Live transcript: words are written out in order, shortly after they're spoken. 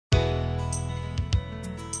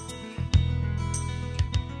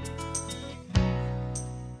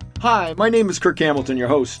Hi, my name is Kirk Hamilton, your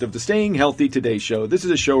host of the Staying Healthy Today show. This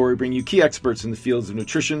is a show where we bring you key experts in the fields of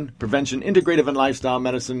nutrition, prevention, integrative and lifestyle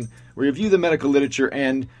medicine. We review the medical literature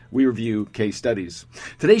and we review case studies.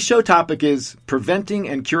 Today's show topic is preventing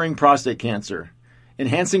and curing prostate cancer,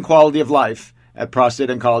 enhancing quality of life at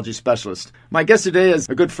Prostate Oncology Specialist. My guest today is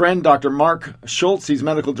a good friend, Dr. Mark Schultz. He's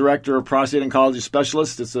Medical Director of Prostate Oncology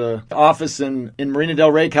Specialist. It's an office in Marina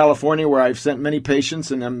del Rey, California, where I've sent many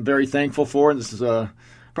patients and I'm very thankful for. And this is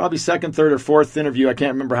probably second, third, or fourth interview. I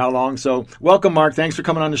can't remember how long. So welcome, Mark. Thanks for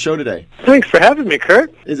coming on the show today. Thanks for having me,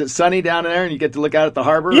 Kurt. Is it sunny down there and you get to look out at the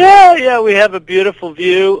harbor? Yeah, we have a beautiful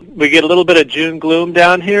view. We get a little bit of June gloom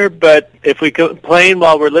down here, but if we complain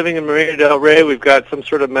while we're living in Marina del Rey, we've got some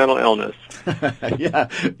sort of mental illness. Yeah,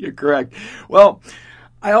 you're correct. Well,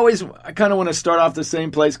 I kind of want to start off the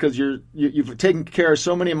same place because you've taken care of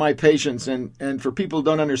so many of my patients, and for people who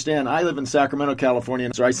don't understand, I live in Sacramento,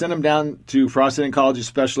 California, so I send them down to prostate oncology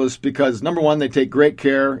specialists because, number one, they take great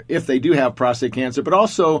care if they do have prostate cancer, but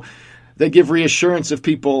also they give reassurance if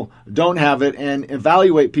people don't have it and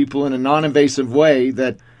evaluate people in a non-invasive way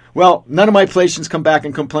that, well, none of my patients come back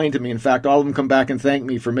and complain to me. In fact, all of them come back and thank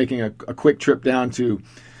me for making a quick trip down to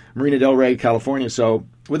Marina del Rey, California. So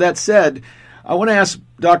with that said, I want to ask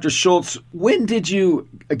Dr. Schultz, when did you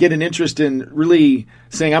get an interest in really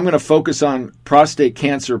saying, I'm going to focus on prostate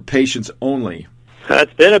cancer patients only?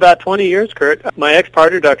 It's been about 20 years, Kurt. My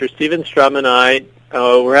ex-partner, Dr. Steven Strum, and I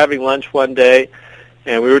were having lunch one day,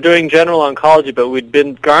 and we were doing general oncology, but we'd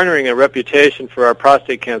been garnering a reputation for our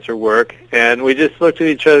prostate cancer work, and we just looked at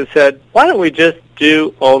each other and said, why don't we just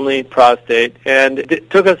do only prostate? And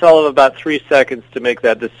it took us all of about 3 seconds to make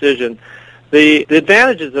that decision. The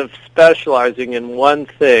advantages of specializing in one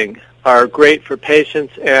thing are great for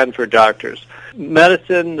patients and for doctors.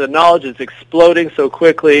 Medicine, the knowledge is exploding so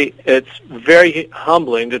quickly, it's very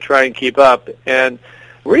humbling to try and keep up. And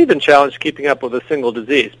we're even challenged keeping up with a single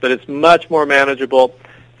disease, but it's much more manageable.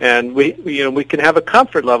 And we can have a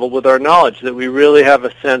comfort level with our knowledge that we really have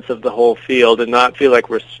a sense of the whole field and not feel like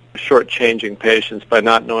we're shortchanging patients by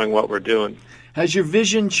not knowing what we're doing. Has your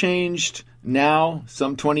vision changed now,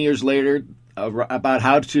 some 20 years later,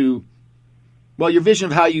 about your vision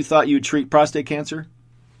of how you thought you would treat prostate cancer?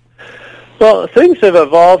 Well, things have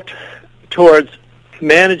evolved towards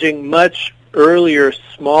managing much earlier,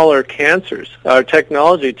 smaller cancers. Our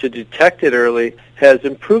technology to detect it early has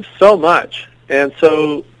improved so much. And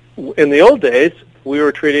so in the old days, we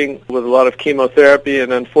were treating with a lot of chemotherapy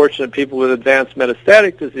and unfortunate people with advanced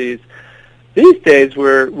metastatic disease. These days,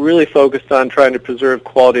 we're really focused on trying to preserve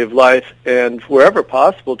quality of life and, wherever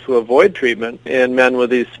possible, to avoid treatment in men with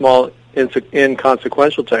these small,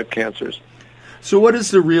 inconsequential type cancers. So what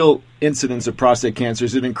is the real incidence of prostate cancer?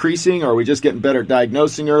 Is it increasing, or are we just getting better at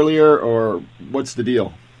diagnosing earlier, or what's the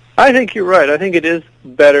deal? I think you're right. I think it is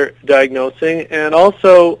better diagnosing, and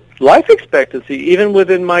also life expectancy. Even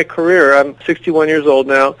within my career, I'm 61 years old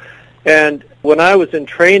now, and when I was in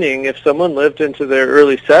training, if someone lived into their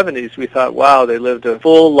early 70s, we thought, wow, they lived a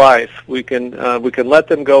full life. We can let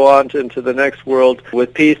them go on into the next world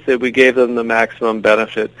with peace, that we gave them the maximum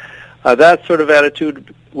benefit. That sort of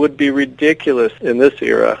attitude would be ridiculous in this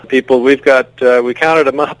era. People, we counted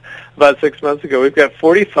them up about 6 months ago. We've got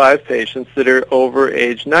 45 patients that are over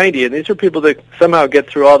age 90, and these are people that somehow get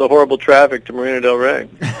through all the horrible traffic to Marina del Rey.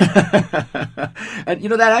 And,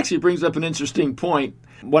 that actually brings up an interesting point.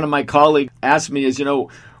 One of my colleagues asked me is,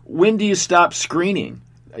 when do you stop screening?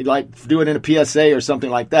 Like do it in a PSA or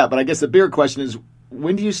something like that. But I guess the bigger question is,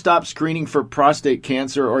 when do you stop screening for prostate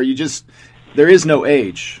cancer, or there is no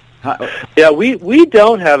age? Yeah, we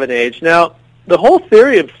don't have an age. Now, the whole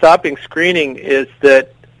theory of stopping screening is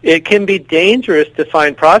that it can be dangerous to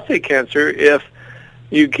find prostate cancer if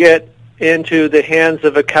you get into the hands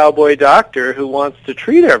of a cowboy doctor who wants to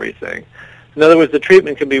treat everything. In other words, the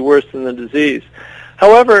treatment can be worse than the disease.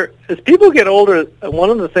 However, as people get older, one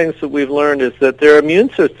of the things that we've learned is that their immune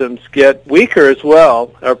systems get weaker as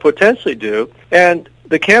well, or potentially do, and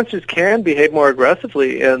the cancers can behave more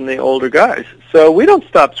aggressively in the older guys. So we don't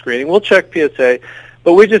stop screening. We'll check PSA,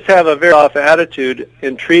 but we just have a very off attitude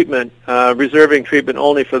in treatment, reserving treatment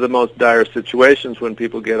only for the most dire situations when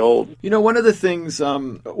people get old. One of the things,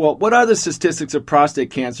 what are the statistics of prostate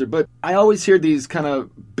cancer? But I always hear these kind of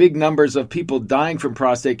big numbers of people dying from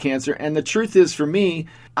prostate cancer. And the truth is, for me,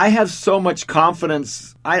 I have so much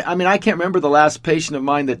confidence. I mean, I can't remember the last patient of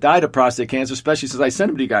mine that died of prostate cancer, especially since I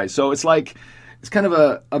sent him to you guys. So it's kind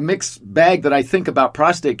of a mixed bag that I think about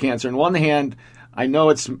prostate cancer. On one hand, I know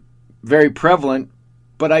it's very prevalent,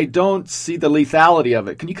 but I don't see the lethality of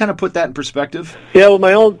it. Can you kind of put that in perspective? Yeah, well,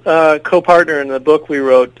 my old co-partner in the book we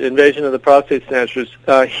wrote, Invasion of the Prostate Snatchers,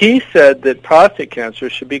 he said that prostate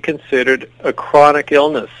cancer should be considered a chronic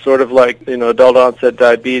illness, sort of like, adult onset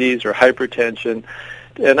diabetes or hypertension.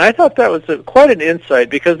 And I thought that was quite an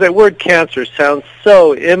insight, because that word cancer sounds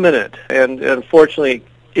so imminent, and unfortunately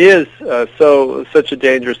is such a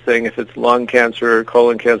dangerous thing if it's lung cancer or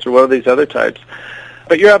colon cancer, one of these other types.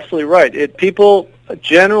 But you're absolutely right. People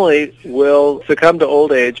generally will succumb to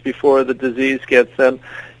old age before the disease gets them.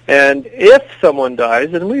 And if someone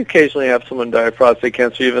dies, and we occasionally have someone die of prostate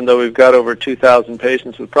cancer, even though we've got over 2,000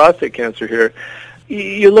 patients with prostate cancer here,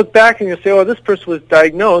 you look back and you say, oh, this person was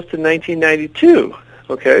diagnosed in 1992.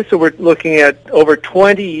 Okay, so we're looking at over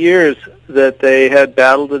 20 years that they had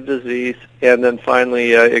battled the disease, and then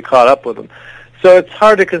finally it caught up with them. So it's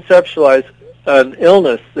hard to conceptualize an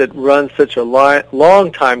illness that runs such a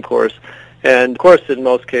long time course, and of course in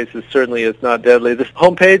most cases certainly is not deadly. The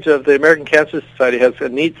homepage of the American Cancer Society has a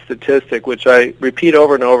neat statistic which I repeat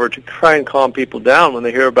over and over to try and calm people down when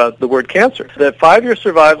they hear about the word cancer. The 5-year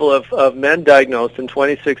survival of men diagnosed in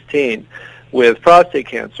 2016 with prostate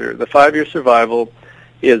cancer, the 5-year survival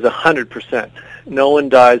is 100%. No one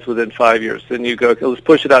dies within 5 years. Then you go, let's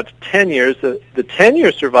push it out to 10 years. The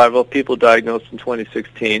 10-year survival of people diagnosed in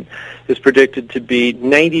 2016 is predicted to be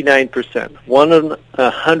 99%. 1 in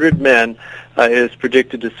 100 men is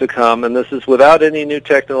predicted to succumb, and this is without any new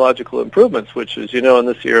technological improvements, which, as you know, in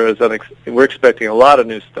this era we're expecting a lot of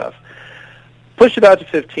new stuff. Push it out to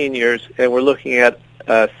 15 years, and we're looking at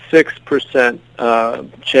a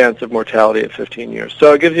 6% chance of mortality at 15 years.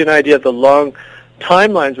 So it gives you an idea of the long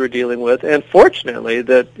timelines we're dealing with, and fortunately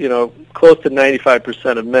that close to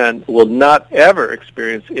 95% of men will not ever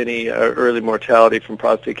experience any early mortality from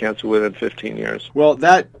prostate cancer within 15 years. Well,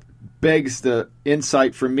 that begs the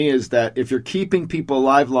insight for me is that if you're keeping people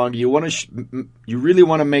alive longer, you really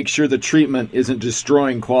want to make sure the treatment isn't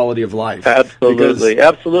destroying quality of life. Absolutely.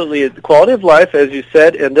 The quality of life, as you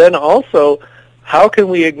said, and then also how can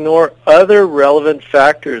we ignore other relevant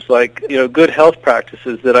factors like, good health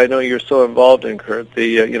practices that I know you're so involved in, Kurt?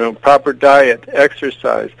 The, proper diet,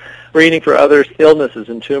 exercise, screening for other illnesses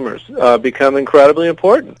and tumors become incredibly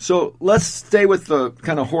important. So let's stay with the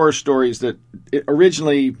kind of horror stories that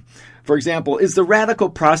originally, for example, is the radical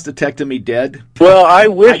prostatectomy dead? Well, I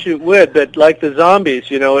wish it would, but like the zombies,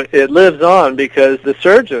 it lives on because the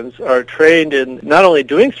surgeons are trained in not only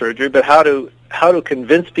doing surgery, but how to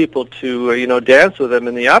convince people to, dance with them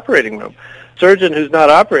in the operating room. Surgeon who's not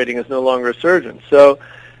operating is no longer a surgeon. So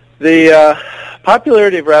the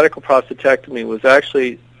popularity of radical prostatectomy was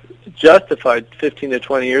actually justified 15 to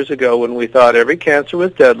 20 years ago when we thought every cancer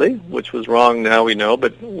was deadly, which was wrong now we know,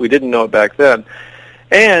 but we didn't know it back then.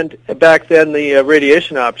 And back then the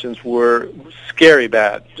radiation options were scary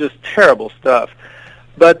bad, just terrible stuff.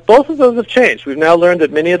 But both of those have changed. We've now learned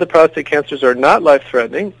that many of the prostate cancers are not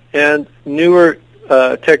life-threatening, and newer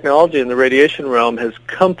technology in the radiation realm has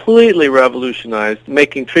completely revolutionized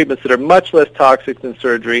making treatments that are much less toxic than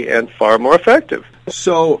surgery and far more effective.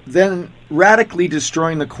 So then radically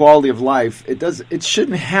destroying the quality of life, it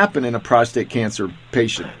shouldn't happen in a prostate cancer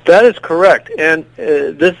patient. That is correct. And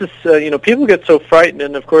this is, people get so frightened,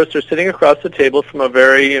 and of course they're sitting across the table from a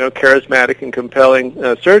very, charismatic and compelling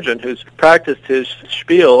surgeon who's practiced his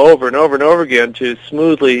spiel over and over and over again to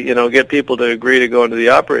smoothly, get people to agree to go into the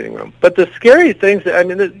operating room. But the scary things,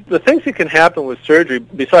 the things that can happen with surgery,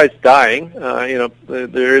 besides dying,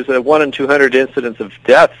 there is a 1 in 200 incidence of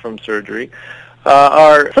death from surgery,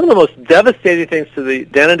 are some of the most devastating things to the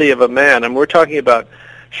identity of a man. And we're talking about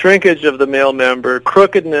shrinkage of the male member,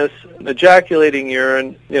 crookedness, ejaculating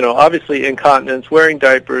urine, obviously incontinence, wearing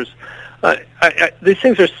diapers. These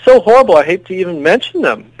things are so horrible, I hate to even mention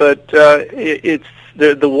them. But the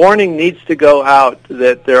warning needs to go out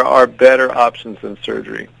that there are better options than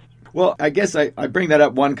surgery. Well, I guess I bring that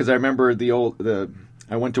up, one, because I remember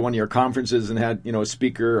I went to one of your conferences and had, a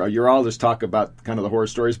speaker, a urologist, talk about kind of the horror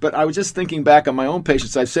stories. But I was just thinking back on my own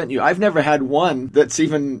patients I've sent you. I've never had one that's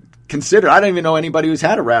even considered. I don't even know anybody who's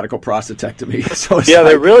had a radical prostatectomy. So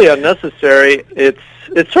they're really unnecessary.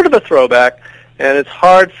 It's sort of a throwback. And it's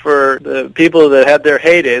hard for the people that had their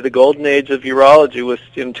heyday. The golden age of urology was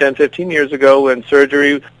 10, 15 years ago when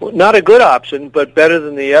surgery, not a good option, but better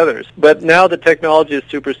than the others. But now the technology has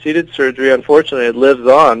superseded surgery. Unfortunately, it lives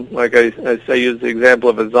on. Like I use the example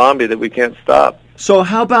of a zombie that we can't stop. So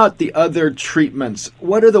how about the other treatments?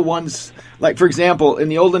 What are the ones, like, for example, in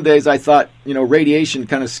the olden days, I thought, radiation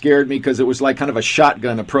kind of scared me because it was like kind of a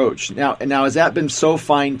shotgun approach. Now has that been so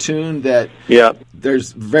fine-tuned that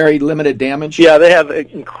there's very limited damage? Yeah, they have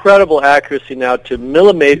incredible accuracy now to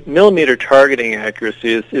millimeter targeting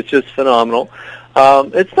accuracy. It's just phenomenal.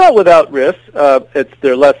 It's not without risk.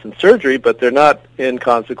 They're less than surgery, but they're not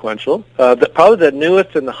inconsequential. Probably the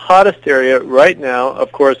newest and the hottest area right now,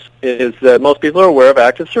 of course, is that most people are aware of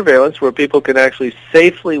active surveillance, where people can actually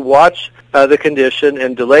safely watch the condition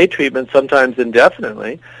and delay treatment, sometimes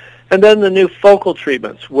indefinitely. And then the new focal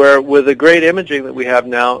treatments, where with the great imaging that we have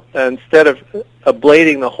now, instead of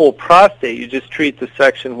ablating the whole prostate, you just treat the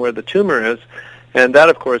section where the tumor is. And that,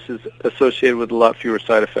 of course, is associated with a lot fewer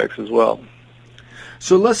side effects as well.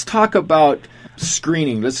 So let's talk about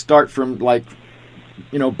screening. Let's start from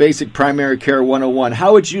basic primary care 101.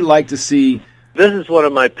 How would you like to see? This is one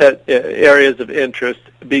of my pet areas of interest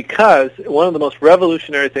because one of the most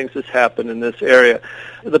revolutionary things has happened in this area.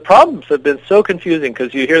 The problems have been so confusing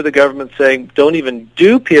because you hear the government saying don't even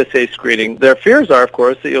do PSA screening. Their fears are, of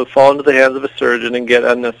course, that you'll fall into the hands of a surgeon and get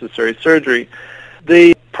unnecessary surgery.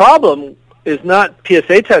 The problem is not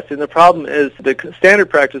PSA testing. The problem is the standard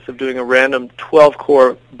practice of doing a random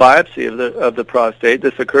 12-core biopsy of the prostate.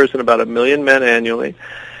 This occurs in about 1 million men annually.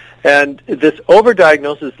 And this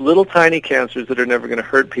overdiagnoses little tiny cancers that are never going to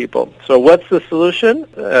hurt people. So what's the solution?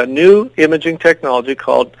 A new imaging technology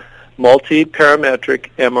called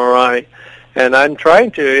multi-parametric MRI. And I'm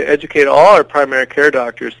trying to educate all our primary care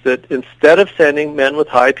doctors that instead of sending men with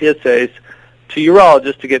high PSAs to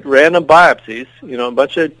urologists to get random biopsies, a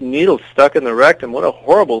bunch of needles stuck in the rectum. What a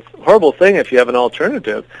horrible, horrible thing if you have an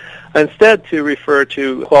alternative. Instead, to refer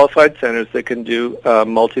to qualified centers that can do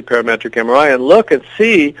multi-parametric MRI and look and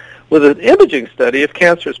see with an imaging study if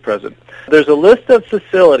cancer is present. There's a list of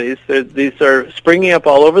facilities. These are springing up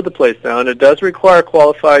all over the place now, and it does require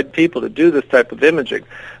qualified people to do this type of imaging.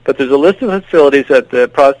 But there's a list of facilities at the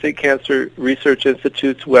Prostate Cancer Research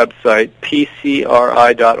Institute's website,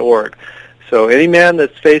 pcri.org. So any man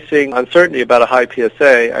that's facing uncertainty about a high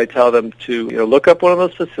PSA, I tell them to look up one of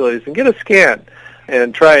those facilities and get a scan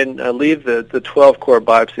and try and leave the 12-core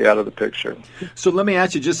biopsy out of the picture. So let me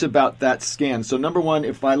ask you just about that scan. So number one,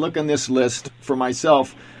 if I look on this list for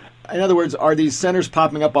myself, in other words, are these centers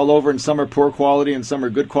popping up all over and some are poor quality and some are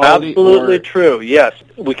good quality? Absolutely true, yes.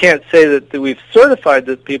 We can't say that we've certified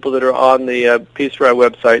the people that are on the PCRI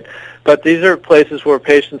website, but these are places where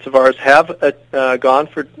patients of ours have gone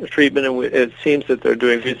for treatment, and it seems that they're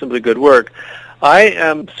doing reasonably good work. I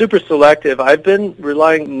am super selective. I've been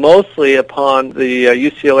relying mostly upon the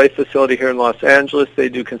UCLA facility here in Los Angeles. They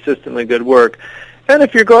do consistently good work. And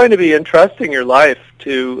if you're going to be entrusting your life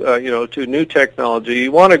to new technology,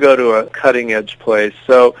 you want to go to a cutting-edge place.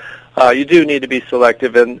 So you do need to be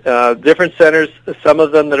selective. And different centers, some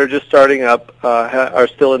of them that are just starting up, are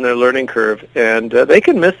still in their learning curve, and they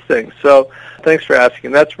can miss things. So thanks for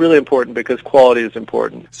asking. That's really important because quality is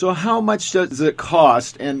important. So how much does it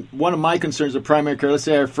cost? And one of my concerns of primary care, let's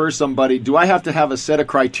say I refer somebody, do I have to have a set of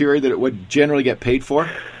criteria that it would generally get paid for?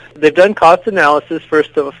 They've done cost analysis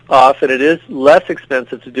first off, and it is less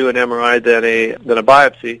expensive to do an MRI than a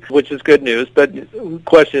biopsy, which is good news. But the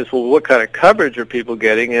question is, well, what kind of coverage are people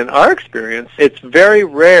getting? In our experience, it's very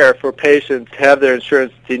rare for patients to have their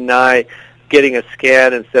insurance deny getting a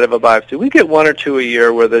scan instead of a biopsy. We get 1 or 2 a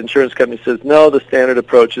year where the insurance company says, no, the standard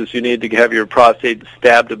approach is you need to have your prostate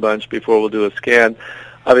stabbed a bunch before we'll do a scan.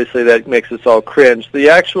 Obviously, that makes us all cringe. The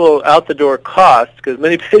actual out-the-door cost, because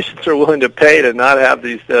many patients are willing to pay to not have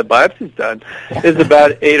these biopsies done, is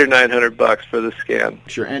about $800 or $900 for the scan.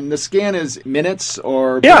 Sure, and the scan is minutes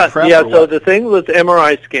or prep? Yeah. Or so the thing with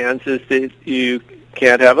MRI scans is that you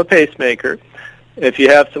can't have a pacemaker. If you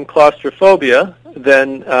have some claustrophobia,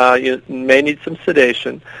 then you may need some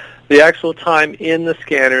sedation. The actual time in the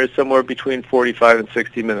scanner is somewhere between 45 and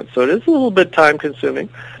 60 minutes, so it is a little bit time-consuming.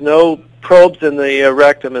 No probes in the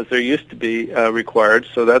rectum as there used to be required,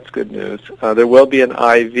 so that's good news. There will be an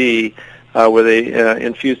IV where they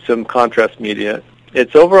infuse some contrast media.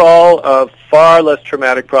 It's overall a far less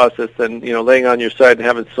traumatic process than laying on your side and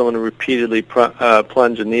having someone repeatedly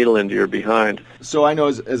plunge a needle into your behind. So I know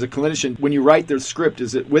as a clinician, when you write the script,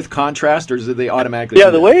 is it with contrast or is it they automatically? Yeah,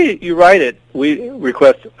 the way you write it, we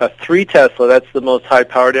request a 3 Tesla. That's the most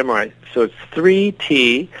high-powered MRI. So it's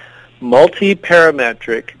 3T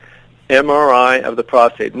multi-parametric MRI of the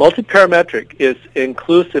prostate. Multi-parametric is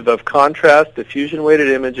inclusive of contrast, diffusion-weighted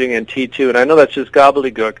imaging, and T2. And I know that's just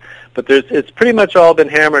gobbledygook, but it's pretty much all been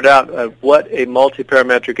hammered out of what a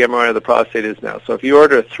multi-parametric MRI of the prostate is now. So if you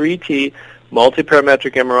order a 3T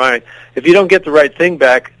multi-parametric MRI. If you don't get the right thing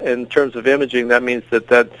back in terms of imaging, that means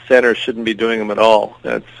that center shouldn't be doing them at all.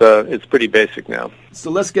 It's pretty basic now. So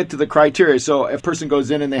let's get to the criteria. So if a person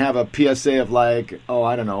goes in and they have a PSA of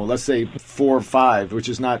let's say 4 or 5, which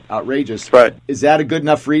is not outrageous. Right. Is that a good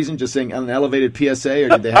enough reason, just saying an elevated PSA, or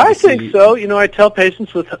did they have I think so. I tell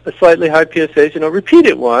patients with slightly high PSAs, repeat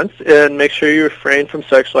it once and make sure you refrain from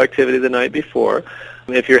sexual activity the night before.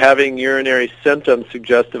 If you're having urinary symptoms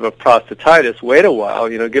suggestive of prostatitis, wait a while.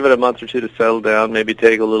 Give it a month or two to settle down, maybe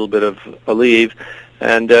take a little bit of a leave.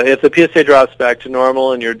 And if the PSA drops back to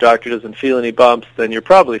normal and your doctor doesn't feel any bumps, then you're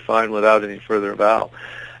probably fine without any further eval.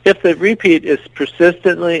 If the repeat is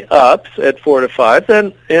persistently up at 4 to 5,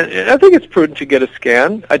 then I think it's prudent to get a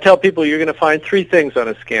scan. I tell people you're going to find 3 things on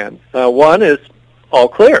a scan. One is all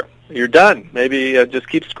clear. You're done. Maybe just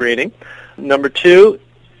keep screening. Number 2,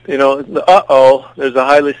 there's a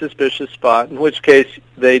highly suspicious spot, in which case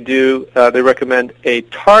they recommend a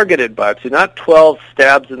targeted biopsy, not 12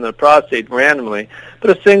 stabs in the prostate randomly,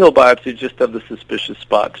 but a single biopsy just of the suspicious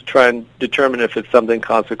spot to try and determine if it's something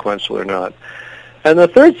consequential or not. And the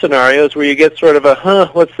third scenario is where you get sort of a,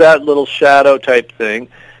 what's that little shadow type thing.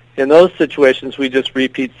 In those situations, we just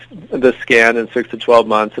repeat the scan in 6 to 12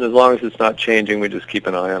 months, and as long as it's not changing, we just keep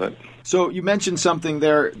an eye on it. So you mentioned something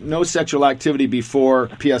there, no sexual activity before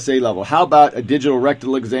PSA level. How about a digital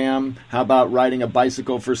rectal exam? How about riding a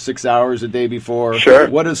bicycle for 6 hours a day before? Sure.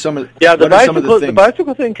 What are some of the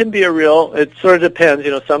bicycle thing can be it sort of depends.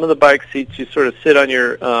 Some of the bike seats you sort of sit on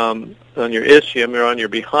your ischium or on your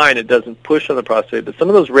behind. It doesn't push on the prostate. But some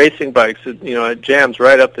of those racing bikes, it jams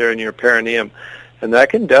right up there in your perineum. And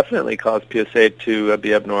that can definitely cause PSA to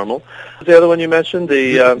be abnormal. The other one you mentioned,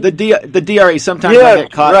 the DRE. Sometimes I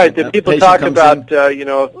get caught. Right. The people talk about, you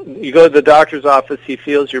go to the doctor's office, he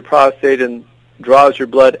feels your prostate and draws your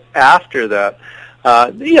blood after that.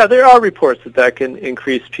 There are reports that can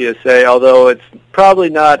increase PSA, although it's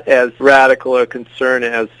probably not as radical a concern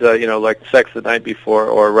as, like sex the night before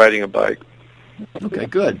or riding a bike. Okay,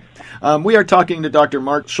 good. We are talking to Dr.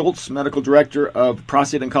 Mark Schultz, Medical Director of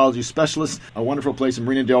Prostate Oncology Specialists, a wonderful place in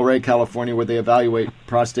Marina del Rey, California, where they evaluate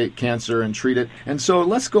prostate cancer and treat it. And so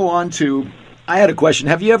let's go on to, I had a question.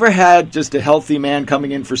 Have you ever had just a healthy man coming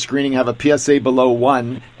in for screening have a PSA below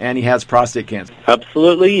 1 and he has prostate cancer?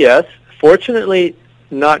 Absolutely, yes. Fortunately,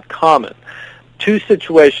 not common. 2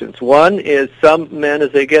 situations. One is some men,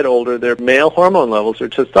 as they get older, their male hormone levels or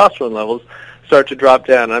testosterone levels start to drop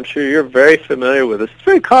down. I'm sure you're very familiar with this. It's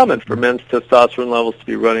very common for men's testosterone levels to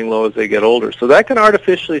be running low as they get older. So that can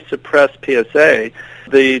artificially suppress PSA.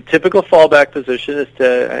 The typical fallback position is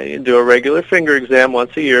to do a regular finger exam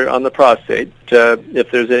once a year on the prostate. If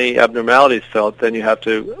there's any abnormalities felt, then you have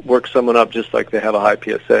to work someone up just like they have a high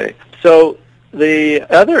PSA. So the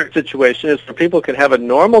other situation is where people can have a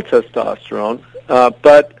normal testosterone,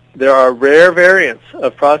 but there are rare variants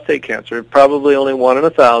of prostate cancer, probably only 1 in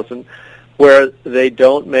 1,000, where they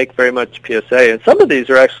don't make very much PSA. And some of these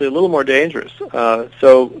are actually a little more dangerous.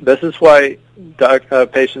 So this is why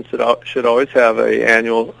patients should always have an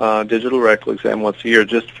annual digital rectal exam once a year,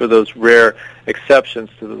 just for those rare exceptions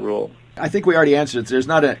to the rule. I think we already answered it. There's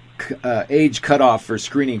not an age cutoff for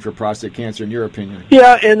screening for prostate cancer, in your opinion.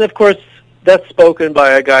 Yeah, and of course, that's spoken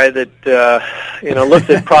by a guy that looks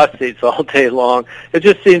at prostates all day long. It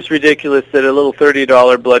just seems ridiculous that a little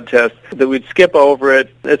 $30 blood test, that we'd skip over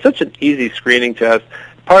it. It's such an easy screening test.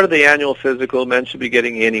 Part of the annual physical men should be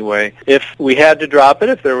getting anyway. If we had to drop it,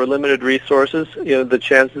 if there were limited resources, the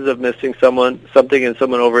chances of missing something in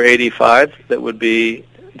someone over 85 that would be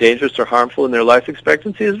dangerous or harmful in their life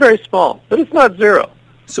expectancy is very small, but it's not zero.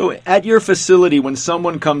 So at your facility, when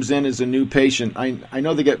someone comes in as a new patient, I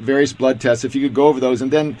know they get various blood tests. If you could go over those, and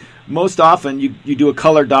then most often you do a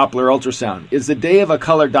color Doppler ultrasound. Is the day of a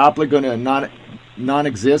color Doppler going to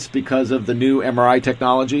non-exist because of the new MRI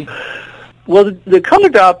technology? Well, the color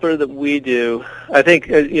Doppler that we do, I think,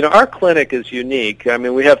 our clinic is unique. I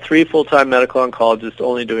mean, we have 3 full-time medical oncologists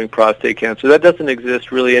only doing prostate cancer. That doesn't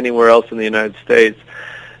exist really anywhere else in the United States.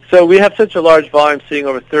 So we have such a large volume, seeing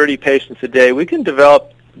over 30 patients a day. We can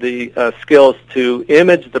develop the skills to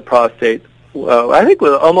image the prostate, I think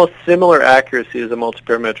with almost similar accuracy as a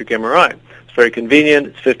multiparametric MRI. It's very convenient.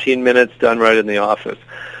 It's 15 minutes, done right in the office.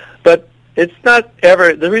 But it's not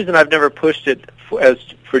ever, the reason I've never pushed it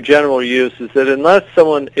for general use is that unless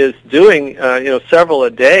someone is doing, several a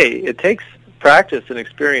day, it takes practice and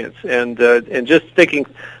experience. And just sticking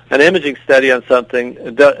an imaging study on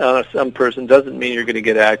something, on some person, doesn't mean you're going to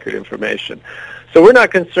get accurate information. So we're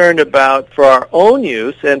not concerned about, for our own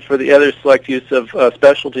use and for the other select use of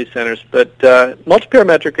specialty centers, but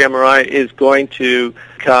multiparametric MRI is going to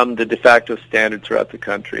become the de facto standard throughout the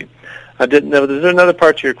country. I didn't know. There's another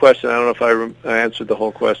part to your question. I don't know if I answered the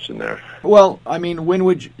whole question there. Well, I mean, when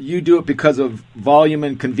would you do it because of volume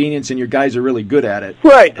and convenience, and your guys are really good at it?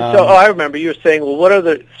 Right. So I remember you were saying, well,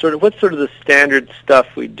 what's sort of the standard stuff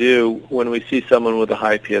we do when we see someone with a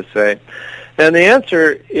high PSA? And the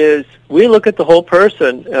answer is we look at the whole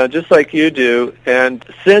person, just like you do. And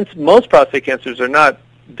since most prostate cancers are not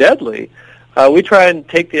deadly, we try and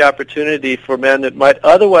take the opportunity for men that might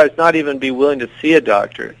otherwise not even be willing to see a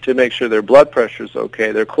doctor to make sure their blood pressure is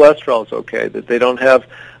okay, their cholesterol is okay, that they don't have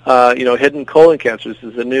hidden colon cancers.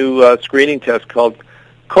 There's a new screening test called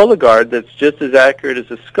Cologuard that's just as accurate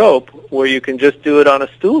as a scope, where you can just do it on a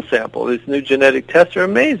stool sample. These new genetic tests are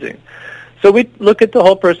amazing. So we look at the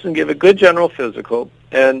whole person, give a good general physical,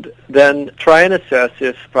 and then try and assess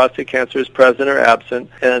if prostate cancer is present or absent,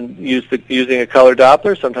 and using a color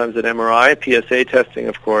Doppler, sometimes an MRI, PSA testing,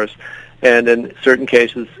 of course, and in certain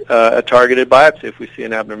cases, a targeted biopsy if we see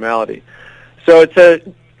an abnormality. So it's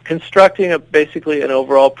constructing basically an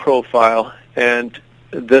overall profile, and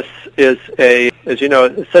this is as you know,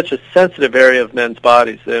 it's such a sensitive area of men's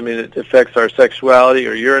bodies. I mean, it affects our sexuality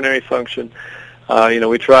or urinary function.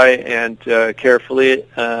 We try and carefully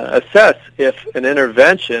assess if an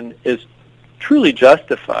intervention is truly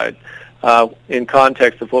justified in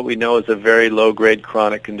context of what we know is a very low-grade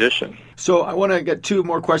chronic condition. So I want to get two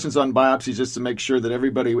more questions on biopsies just to make sure that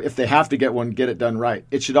everybody, if they have to get one, get it done right.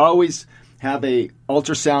 It should always have a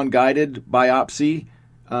ultrasound-guided biopsy,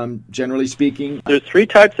 generally speaking. There's three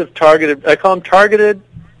types of targeted. I call them targeted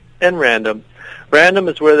and random. Random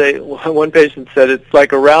is where one patient said it's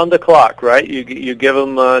like around the clock, right? You give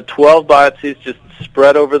them 12 biopsies just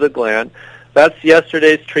spread over the gland. That's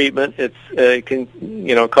yesterday's treatment. It can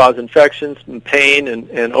cause infections and pain and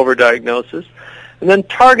overdiagnosis. And then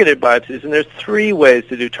targeted biopsies, and there's three ways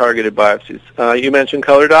to do targeted biopsies. You mentioned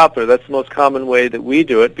color Doppler. That's the most common way that we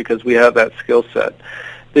do it because we have that skill set.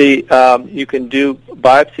 You can do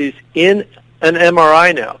biopsies in an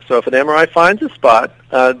MRI now. So if an MRI finds a spot,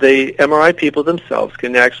 the MRI people themselves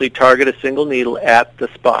can actually target a single needle at the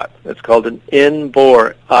spot. It's called an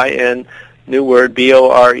in-bore, I-N, new word,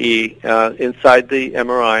 B-O-R-E, inside the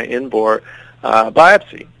MRI, in-bore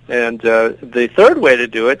biopsy. And the third way to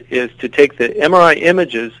do it is to take the MRI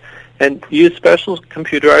images and use special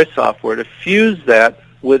computerized software to fuse that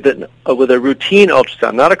with a routine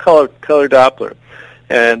ultrasound, not a color Doppler.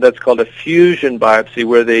 And that's called a fusion biopsy,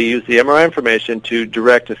 where they use the MRI information to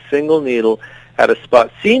direct a single needle at a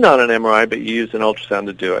spot seen on an MRI, but you use an ultrasound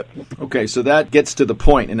to do it. Okay, so that gets to the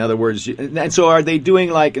point. In other words, and so are they doing,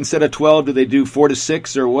 like, instead of 12, do they do 4 to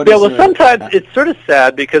 6, or what? Yeah, well, sometimes it's sort of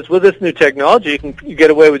sad because with this new technology, you get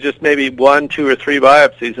away with just maybe 1, 2, or 3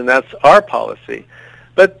 biopsies, and that's our policy.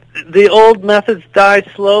 But the old methods die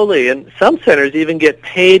slowly, and some centers even get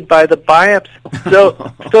paid by the biopsy.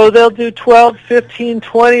 So they'll do 12, 15,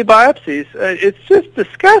 20 biopsies. It's just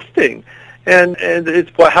disgusting. And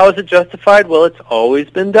how is it justified? Well, it's always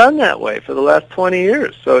been done that way for the last 20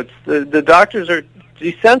 years. So it's the doctors are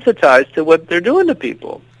desensitized to what they're doing to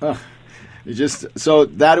people. So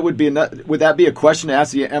that would that be a question to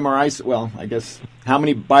ask the MRI? Well, I guess how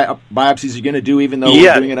many biopsies are you going to do, even though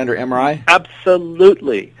we're doing it under MRI?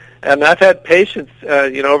 Absolutely. And I've had patients,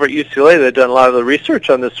 over at UCLA that have done a lot of the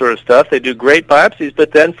research on this sort of stuff. They do great biopsies,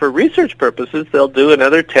 but then for research purposes, they'll do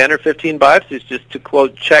another 10 or 15 biopsies just to,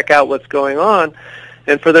 quote, check out what's going on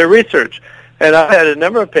and for their research. And I've had a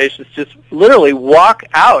number of patients just literally walk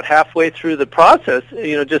out halfway through the process,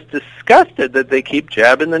 just disgusted that they keep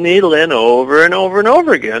jabbing the needle in over and over and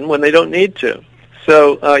over again when they don't need to.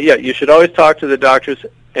 So, you should always talk to the doctors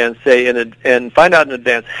and say and find out in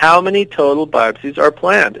advance how many total biopsies are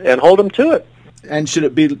planned and hold them to it. And should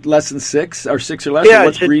it be less than 6 or 6 or less? Yeah, or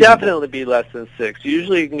it should reasonable? Definitely be less than 6.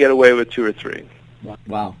 Usually you can get away with 2 or 3.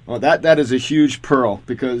 Wow. Well, that is a huge pearl,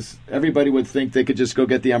 because everybody would think they could just go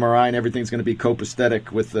get the MRI and everything's going to be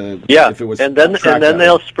copacetic with the if it was. And then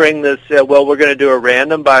they'll spring this. We're going to do a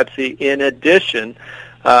random biopsy in addition,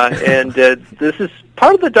 and this is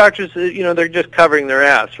part of the doctors. They're just covering their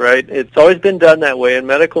ass, right? It's always been done that way, and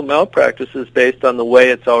medical malpractice is based on the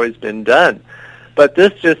way it's always been done. But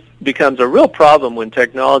this just becomes a real problem when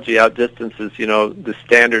technology outdistances, the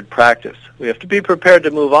standard practice. We have to be prepared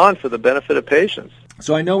to move on for the benefit of patients.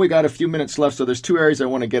 So I know we got a few minutes left, so there's 2 areas I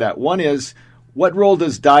want to get at. One is, what role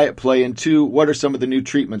does diet play? And 2, what are some of the new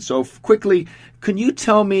treatments? So quickly, can you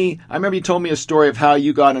tell me, I remember you told me a story of how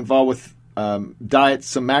you got involved with diets.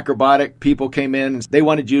 Some macrobiotic people came in, and they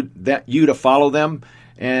wanted you to follow them,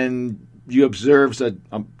 and you observed a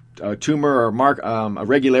tumor or a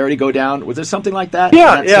regularity go down? Was there something like that?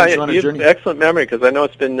 Yeah. You have excellent memory, because I know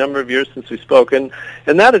it's been a number of years since we spoke, and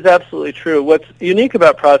that is absolutely true. What's unique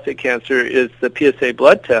about prostate cancer is the PSA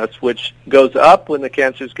blood test, which goes up when the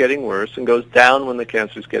cancer is getting worse and goes down when the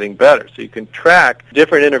cancer is getting better. So you can track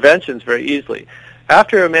different interventions very easily.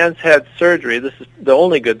 After a man's had surgery, this is the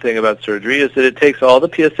only good thing about surgery, is that it takes all the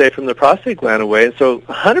PSA from the prostate gland away, and so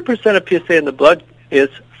 100% of PSA in the blood is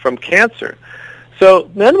from cancer. So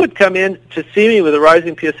men would come in to see me with a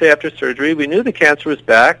rising PSA after surgery. We knew the cancer was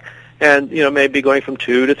back, and maybe going from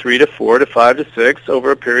 2 to 3 to 4 to 5 to 6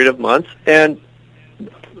 over a period of months. And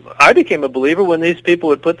I became a believer when these people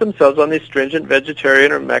would put themselves on these stringent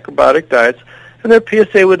vegetarian or macrobiotic diets, and their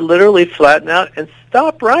PSA would literally flatten out and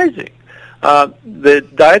stop rising. The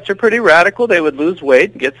diets are pretty radical. They would lose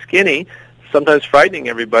weight and get skinny, sometimes frightening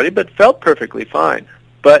everybody, but felt perfectly fine.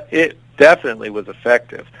 But it definitely was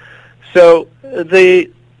effective. So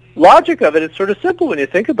the logic of it is sort of simple when you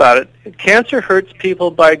think about it. Cancer hurts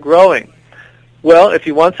people by growing. Well, if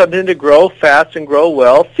you want something to grow fast and grow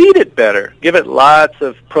well, feed it better. Give it lots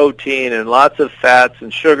of protein and lots of fats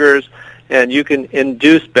and sugars, and you can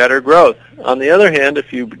induce better growth. On the other hand,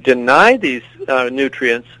 if you deny these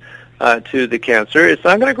nutrients to the cancer, it's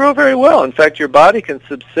not going to grow very well. In fact, your body can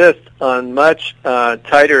subsist on much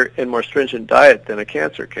tighter and more stringent diet than a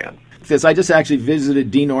cancer can. I just actually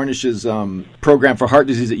visited Dean Ornish's program for heart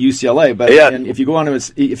disease at UCLA. But and if you go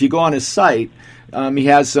on his site, he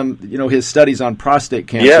has some his studies on prostate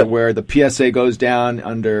cancer where the PSA goes down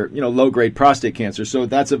under low grade prostate cancer. So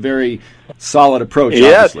that's a very solid approach.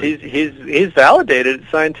 Yes, obviously. he's validated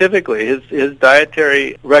scientifically. His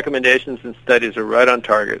dietary recommendations and studies are right on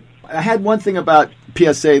target. I had one thing about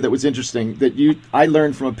PSA that was interesting that I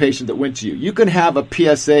learned from a patient that went to you. You can have a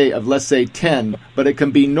PSA of, let's say, 10, but it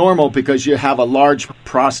can be normal because you have a large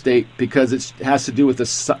prostate because it has to do with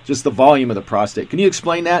just the volume of the prostate. Can you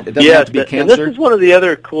explain that? It doesn't have to be cancer. And this is one of the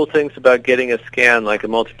other cool things about getting a scan like a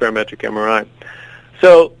multiparametric MRI.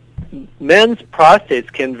 So men's prostates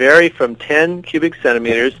can vary from 10 cubic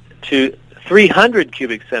centimeters to 300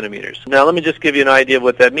 cubic centimeters. Now, let me just give you an idea of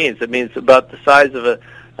what that means. It means about the size of a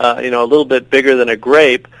little bit bigger than a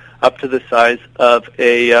grape, up to the size of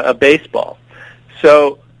a baseball.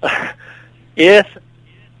 So if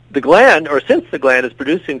the gland, or since the gland is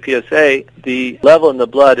producing PSA, the level in the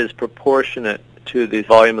blood is proportionate to the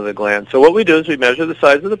volume of the gland. So what we do is we measure the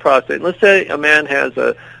size of the prostate. And let's say a man has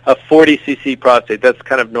a 40 cc prostate. That's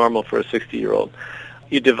kind of normal for a 60-year-old.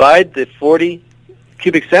 You divide the 40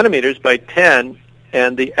 cubic centimeters by 10,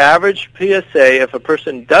 and the average PSA, if a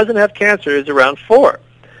person doesn't have cancer, is around 4.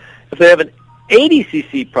 If they have an 80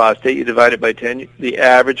 cc prostate, you divide it by 10, the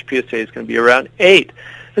average PSA is going to be around 8.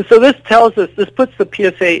 And so this puts the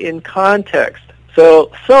PSA in context. So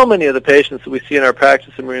many of the patients that we see in our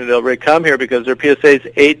practice in Marina del Rey come here because their PSA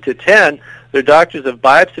is 8 to 10. Their doctors have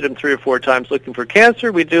biopsied them 3 or 4 times looking for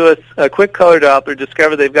cancer. We do a quick color Doppler,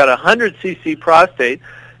 discover they've got a 100 cc prostate,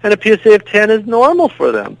 and a PSA of 10 is normal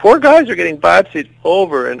for them. Poor guys are getting biopsied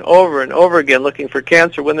over and over and over again looking for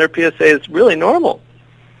cancer when their PSA is really normal.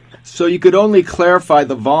 So you could only clarify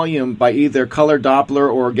the volume by either color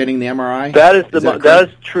Doppler or getting the MRI? That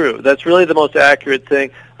is true. That's really the most accurate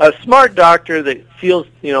thing. A smart doctor that feels,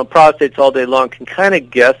 prostates all day long can kind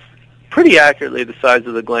of guess pretty accurately the size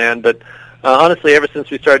of the gland, but honestly, ever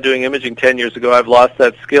since we started doing imaging 10 years ago, I've lost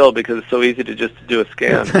that skill because it's so easy to just do a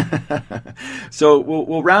scan. So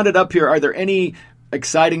we'll round it up here. Are there any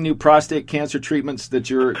exciting new prostate cancer treatments that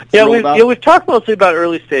you're thrilled about? Yeah, we've talked mostly about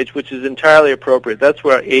early stage, which is entirely appropriate. That's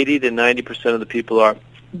where 80 to 90% of the people are.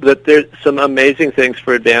 But there's some amazing things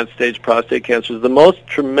for advanced stage prostate cancer. The most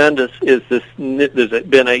tremendous is this. There's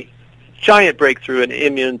been a giant breakthrough in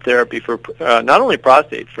immune therapy for not only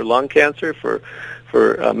prostate, for lung cancer, for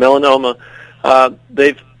melanoma.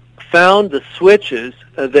 They've found the switches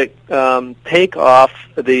that take off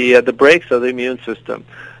the brakes of the immune system.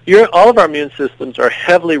 All of our immune systems are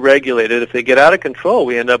heavily regulated. If they get out of control,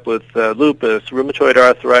 we end up with lupus, rheumatoid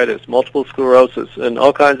arthritis, multiple sclerosis, and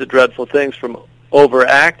all kinds of dreadful things from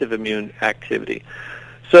overactive immune activity.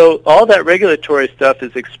 So all that regulatory stuff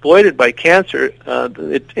is exploited by cancer.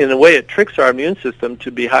 In a way, it tricks our immune system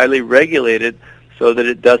to be highly regulated so that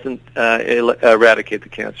it doesn't eradicate the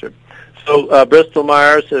cancer. So Bristol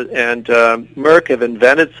Myers and Merck have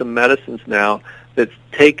invented some medicines now that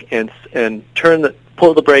take and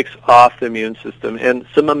pull the brakes off the immune system, and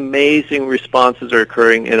some amazing responses are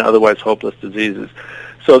occurring in otherwise hopeless diseases.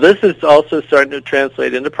 So this is also starting to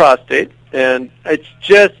translate into prostate, and it's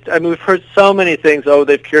just, we've heard so many things,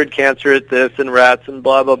 they've cured cancer at this, and rats, and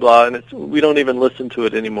blah, blah, blah, and we don't even listen to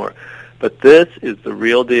it anymore. But this is the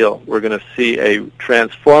real deal. We're going to see a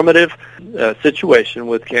transformative situation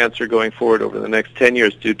with cancer going forward over the next 10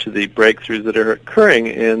 years due to the breakthroughs that are occurring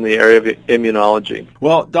in the area of immunology.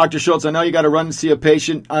 Well, Dr. Schultz, I know you got to run and see a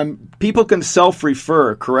patient. People can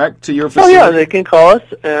self-refer, correct, to your facility? Oh, yeah, they can call us,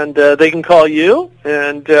 and they can call you,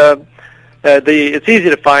 and it's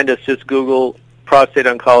easy to find us. Just Google prostate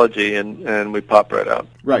oncology, and we pop right out.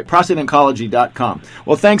 Right, prostateoncology.com.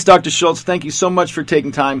 Well, thanks, Dr. Schultz. Thank you so much for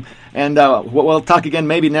taking time, and we'll talk again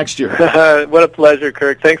maybe next year. What a pleasure,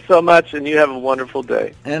 Kirk. Thanks so much, and you have a wonderful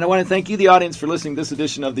day. And I want to thank you, the audience, for listening to this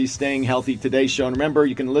edition of the Staying Healthy Today show. And remember,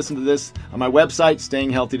 you can listen to this on my website,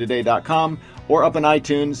 stayinghealthytoday.com, or up on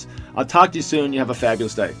iTunes. I'll talk to you soon. You have a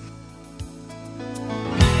fabulous day.